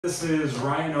This is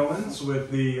Ryan Owens with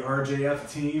the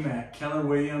RJF team at Keller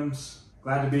Williams.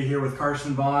 Glad to be here with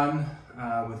Carson Vaughn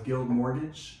with Guild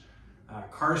Mortgage.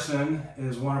 Carson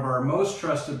is one of our most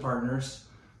trusted partners.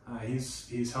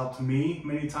 He's helped me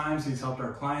many times. He's helped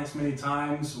our clients many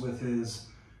times with his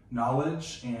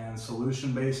knowledge and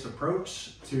solution-based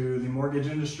approach to the mortgage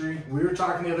industry. We were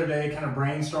talking the other day, kind of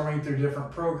brainstorming through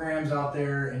different programs out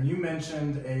there, and you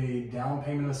mentioned a down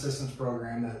payment assistance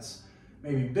program that's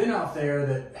maybe been out there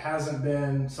that hasn't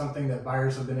been something that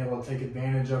buyers have been able to take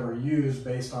advantage of or use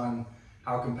based on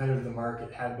how competitive the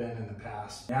market had been in the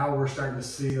past. Now we're starting to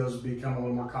see those become a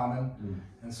little more common.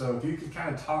 And so if you could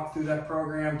kind of talk through that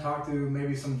program, talk through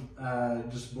maybe some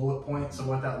just bullet points of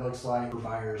what that looks like for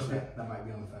buyers that might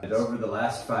be on the fence. And over the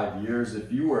last 5 years,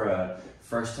 if you were a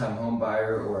first-time home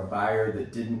buyer or a buyer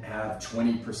that didn't have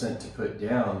 20% to put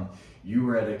down, you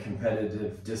were at a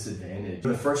competitive disadvantage. For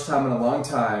the first time in a long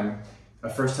time, a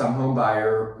first-time home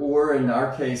buyer, or in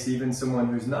our case, even someone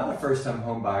who's not a first-time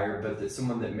home buyer, but that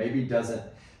someone that maybe doesn't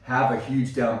have a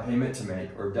huge down payment to make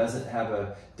or doesn't have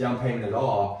a down payment at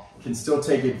all, can still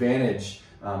take advantage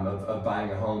of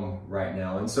buying a home right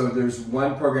now. And so there's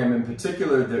one program in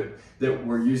particular that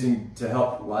we're using to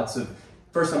help lots of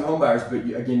first-time home buyers, but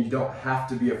again, you don't have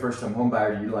to be a first-time home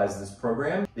buyer to utilize this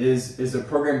program, is a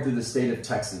program through the state of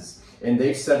Texas. And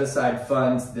they've set aside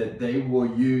funds that they will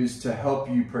use to help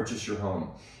you purchase your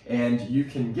home. And you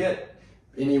can get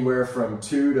anywhere from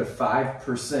 2 to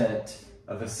 5%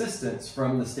 of assistance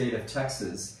from the state of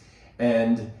Texas.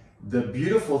 And the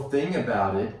beautiful thing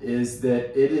about it is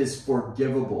that it is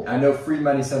forgivable. I know free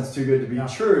money sounds too good to be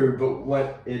true, but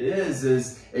what it is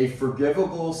a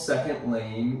forgivable second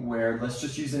lien where, let's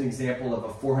just use an example of a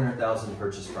 $400,000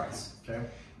 purchase price. Okay.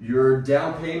 Your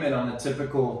down payment on a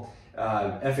typical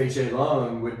FHA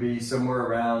loan would be somewhere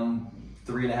around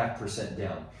 3.5%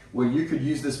 down. Well, you could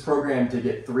use this program to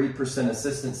get 3%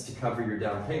 assistance to cover your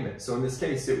down payment. So in this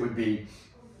case, it would be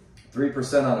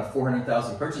 3% on a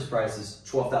 $400,000 purchase price is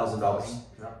 $12,000,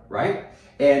 right?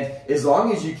 And as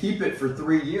long as you keep it for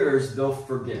 3 years, they'll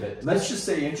forgive it. Let's just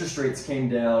say interest rates came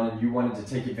down and you wanted to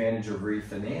take advantage of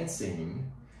refinancing.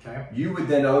 Okay. You would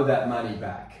then owe that money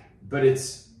back, but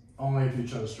it's only if you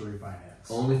chose to refinance.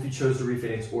 Only if you chose to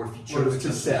refinance or if you chose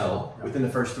to sell within the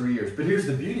first 3 years. But here's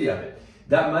the beauty of it.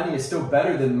 That money is still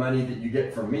better than the money that you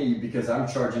get from me because I'm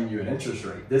charging you an interest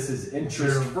rate. This is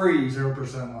interest-free.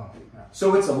 0% loan. Yeah.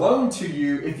 So it's a loan to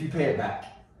you if you pay it back.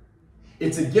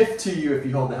 It's a gift to you if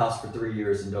you hold the house for 3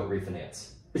 years and don't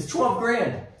refinance. It's 12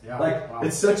 grand. Yeah,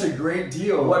 it's such a great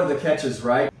deal. What are the catches,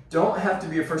 right? Don't have to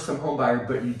be a first-time home buyer,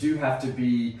 but you do have to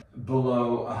be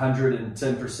below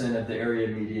 110% of the area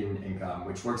median income,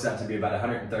 which works out to be about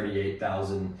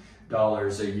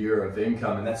 $138,000 a year of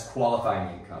income, and that's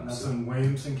qualifying income. And that's in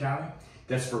Williamson County?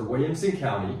 That's for Williamson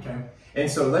County. Okay.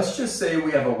 And so let's just say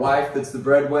we have a wife that's the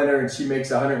breadwinner and she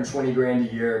makes 120 grand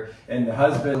a year and the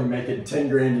husband making 10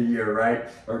 grand a year, right?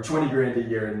 Or 20 grand a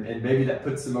year, and maybe that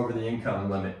puts them over the income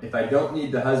limit. If I don't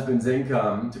need the husband's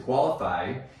income to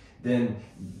qualify, then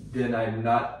I'm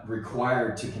not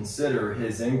required to consider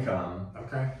his income.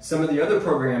 Okay. Some of the other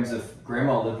programs, if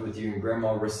grandma lived with you and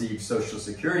grandma received Social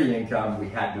Security income, we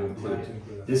had to include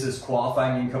it. This is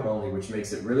qualifying income only, which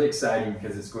makes it really exciting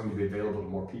because it's going to be available to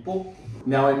more people.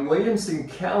 Now in Williamson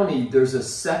County, there's a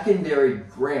secondary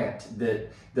grant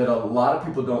that a lot of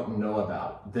people don't know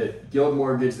about, that Guild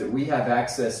Mortgage that we have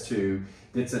access to,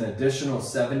 that's an additional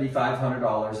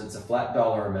 $7,500. It's a flat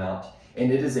dollar amount,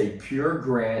 and it is a pure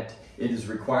grant. It is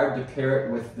required to pair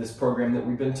it with this program that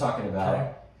we've been talking about.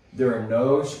 Okay. There are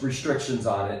no restrictions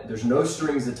on it. There's no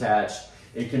strings attached.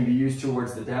 It can be used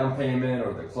towards the down payment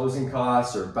or the closing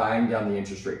costs or buying down the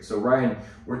interest rate. So Ryan,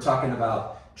 we're talking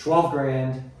about 12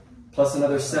 grand plus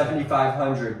another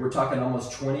 $7,500. We're talking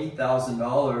almost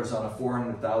 $20,000 on a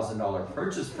 $400,000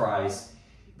 purchase price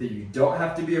that you don't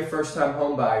have to be a first-time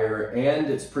home buyer, and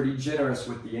it's pretty generous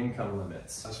with the income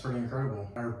limits. That's pretty incredible.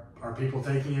 Are people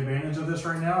taking advantage of this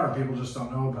right now, or people just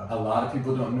don't know about it? A lot of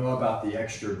people don't know about the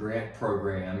extra grant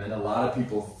program, and a lot of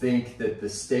people think that the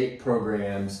state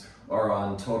programs are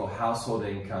on total household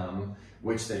income,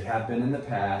 which they have been in the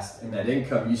past, and that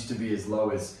income used to be as low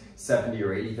as $70,000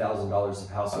 or $80,000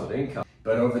 of household income.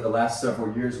 But over the last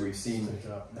several years, we've seen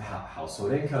the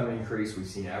household income increase. We've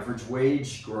seen average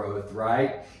wage growth,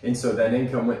 right? And so that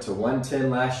income went to 110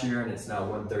 last year, and it's now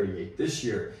 138 this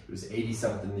year. It was 80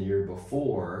 something the year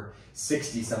before,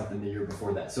 60 something the year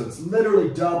before that. So it's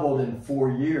literally doubled in 4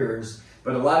 years.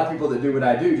 But a lot of people that do what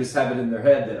I do just have it in their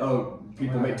head that, oh,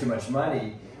 people make too much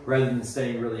money, rather than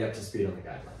staying really up to speed on the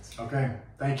guidelines. Okay,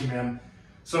 thank you, man.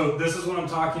 So this is what I'm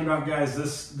talking about, guys.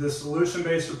 This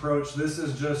solution-based approach, this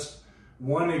is just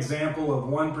one example of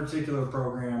one particular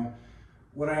program,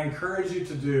 what I encourage you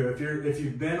to do, if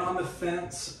you've been on the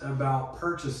fence about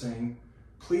purchasing,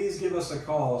 please give us a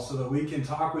call so that we can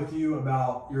talk with you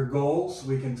about your goals.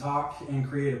 We can talk and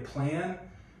create a plan.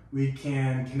 We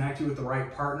can connect you with the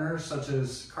right partners, such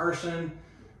as Carson,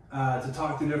 to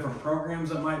talk through different programs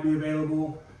that might be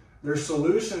available. There's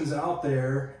solutions out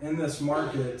there in this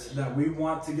market that we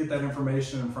want to get that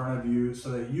information in front of you so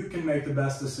that you can make the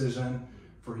best decision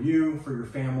for you, for your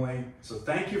family. So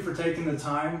thank you for taking the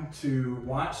time to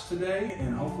watch today,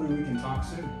 and hopefully we can talk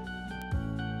soon.